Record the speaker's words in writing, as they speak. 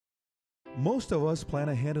Most of us plan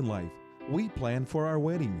ahead in life. We plan for our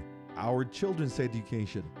wedding, our children's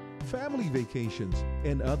education, family vacations,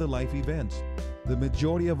 and other life events. The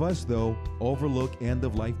majority of us, though, overlook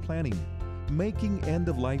end-of-life planning. Making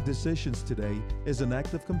end-of-life decisions today is an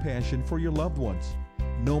act of compassion for your loved ones.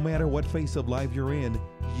 No matter what phase of life you're in,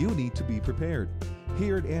 you need to be prepared.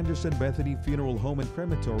 Here at Anderson-Bethany Funeral Home and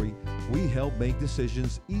Crematory, we help make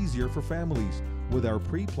decisions easier for families with our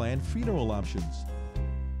pre-planned funeral options.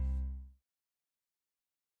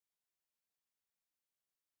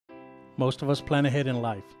 Most of us plan ahead in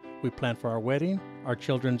life. We plan for our wedding, our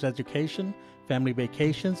children's education, family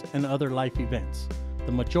vacations, and other life events.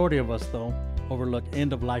 The majority of us, though, overlook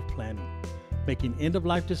end-of-life planning. Making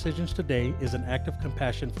end-of-life decisions today is an act of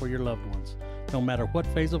compassion for your loved ones. No matter what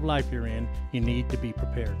phase of life you're in, you need to be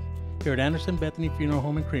prepared. Here at Anderson-Bethany Funeral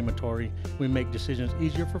Home and Crematory, we make decisions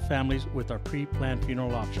easier for families with our pre-planned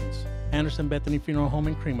funeral options. Anderson-Bethany Funeral Home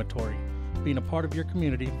and Crematory, being a part of your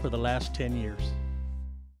community for the last 10 years.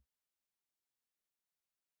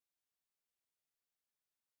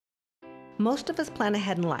 Most of us plan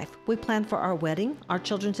ahead in life. We plan for our wedding, our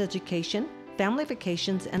children's education, family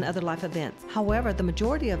vacations, and other life events. However, the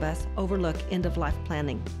majority of us overlook end-of-life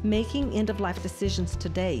planning. Making end-of-life decisions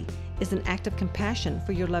today is an act of compassion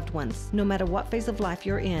for your loved ones. No matter what phase of life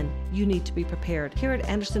you're in, you need to be prepared. Here at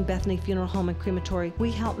Anderson-Bethany Funeral Home and Crematory, we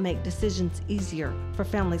help make decisions easier for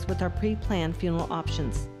families with our pre-planned funeral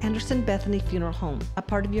options. Anderson-Bethany Funeral Home, a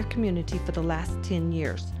part of your community for the last 10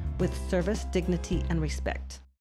 years, with service, dignity, and respect.